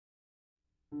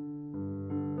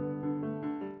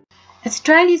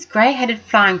Australia's grey-headed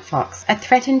flying fox, a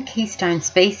threatened keystone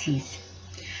species.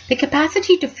 The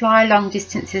capacity to fly long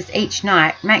distances each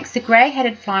night makes the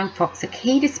grey-headed flying fox a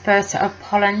key disperser of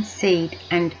pollen, seed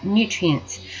and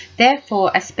nutrients,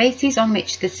 therefore a species on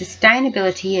which the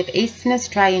sustainability of eastern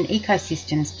Australian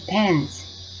ecosystems depends.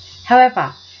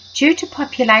 However, due to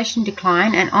population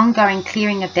decline and ongoing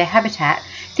clearing of their habitat,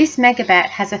 this megabat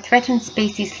has a threatened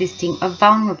species listing of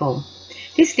vulnerable.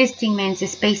 This listing means the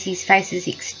species faces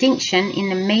extinction in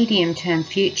the medium-term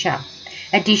future.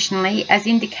 Additionally, as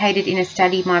indicated in a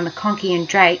study by McConkie and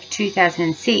Drake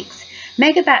 2006,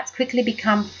 megabats quickly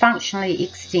become functionally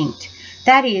extinct.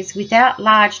 That is, without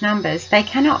large numbers, they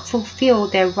cannot fulfill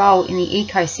their role in the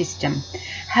ecosystem.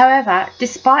 However,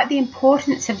 despite the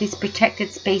importance of this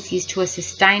protected species to a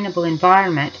sustainable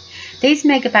environment, these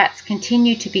megabats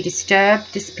continue to be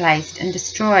disturbed, displaced and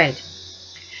destroyed.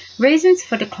 Reasons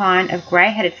for decline of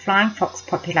grey-headed flying fox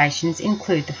populations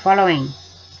include the following.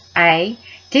 A.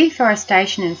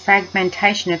 Deforestation and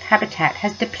fragmentation of habitat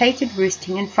has depleted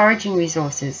roosting and foraging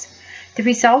resources. The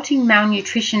resulting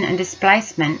malnutrition and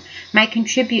displacement may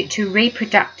contribute to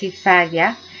reproductive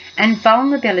failure and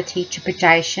vulnerability to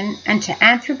predation and to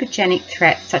anthropogenic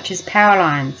threats such as power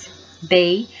lines.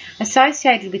 B.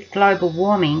 Associated with global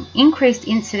warming, increased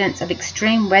incidence of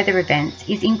extreme weather events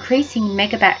is increasing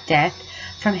megabat death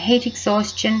from heat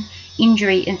exhaustion,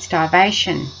 injury and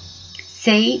starvation.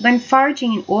 C. When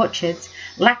foraging in orchards,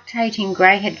 lactating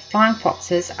grey-headed flying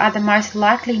foxes are the most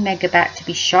likely megabat to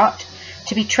be shot,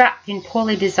 to be trapped in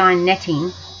poorly designed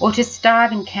netting, or to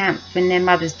starve in camp when their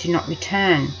mothers do not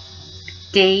return.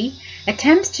 D.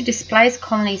 Attempts to displace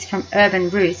colonies from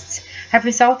urban roosts have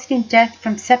resulted in death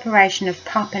from separation of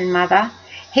pup and mother,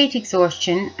 heat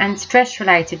exhaustion and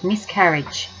stress-related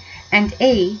miscarriage. And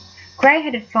E.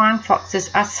 Grey-headed flying foxes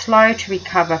are slow to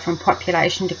recover from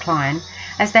population decline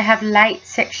as they have late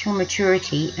sexual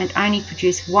maturity and only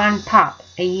produce one pup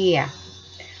a year.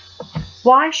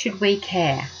 Why should we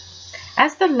care?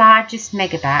 As the largest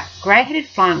megabat, grey-headed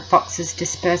flying foxes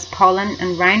disperse pollen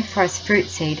and rainforest fruit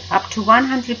seed up to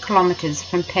 100 kilometres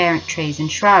from parent trees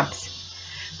and shrubs.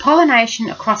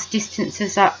 Pollination across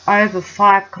distances of over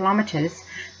 5 kilometres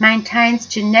maintains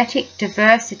genetic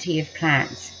diversity of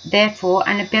plants, therefore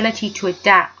an ability to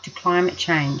adapt to climate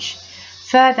change.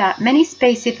 Further, many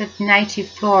species of native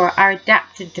flora are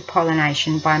adapted to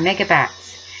pollination by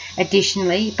megabats.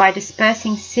 Additionally, by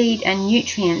dispersing seed and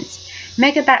nutrients,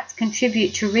 megabats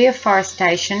contribute to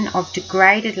reforestation of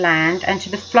degraded land and to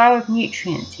the flow of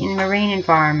nutrients in marine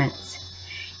environments.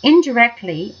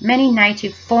 Indirectly, many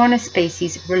native fauna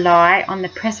species rely on the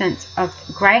presence of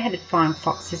grey-headed flying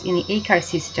foxes in the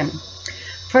ecosystem.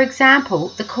 For example,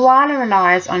 the koala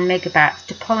relies on megabats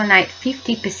to pollinate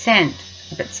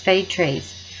 50% of its feed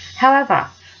trees.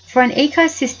 However, for an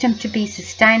ecosystem to be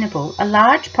sustainable, a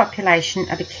large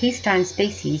population of a keystone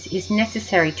species is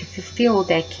necessary to fulfill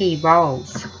their key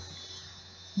roles.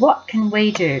 What can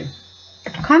we do?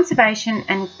 Conservation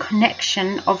and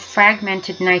connection of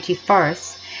fragmented native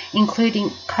forests, including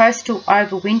coastal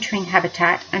overwintering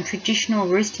habitat and traditional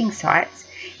roosting sites,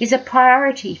 is a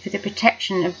priority for the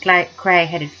protection of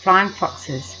grey-headed flying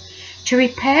foxes. To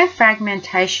repair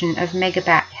fragmentation of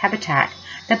megabat habitat,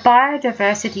 the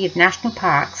biodiversity of national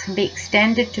parks can be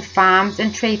extended to farms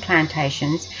and tree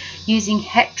plantations using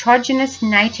heterogeneous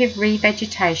native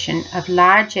revegetation of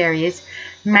large areas,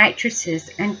 matrices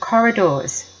and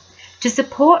corridors. To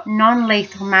support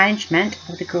non-lethal management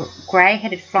of the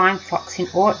grey-headed flying fox in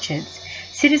orchards,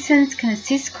 citizens can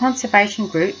assist conservation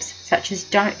groups such as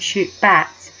Don't Shoot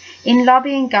Bats in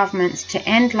lobbying governments to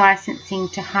end licensing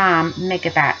to harm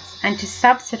megabats and to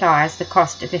subsidise the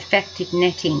cost of effective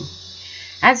netting.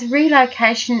 As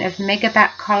relocation of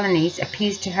megabat colonies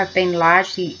appears to have been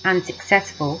largely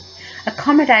unsuccessful,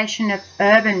 accommodation of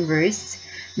urban roosts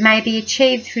may be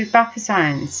achieved through buffer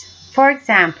zones. For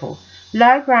example,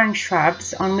 low-growing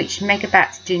shrubs on which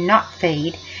megabats do not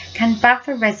feed can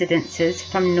buffer residences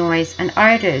from noise and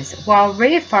odours, while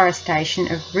reforestation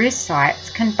of roost sites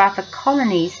can buffer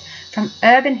colonies from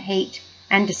urban heat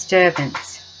and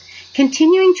disturbance.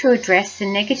 Continuing to address the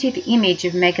negative image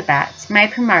of megabats may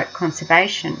promote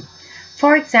conservation.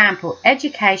 For example,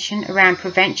 education around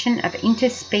prevention of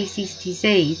interspecies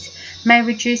disease may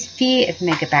reduce fear of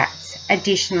megabats.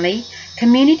 Additionally,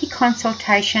 community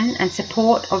consultation and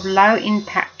support of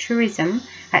low-impact tourism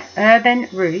at urban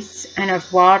roosts and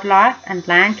of wildlife and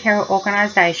land care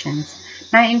organisations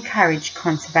may encourage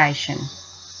conservation.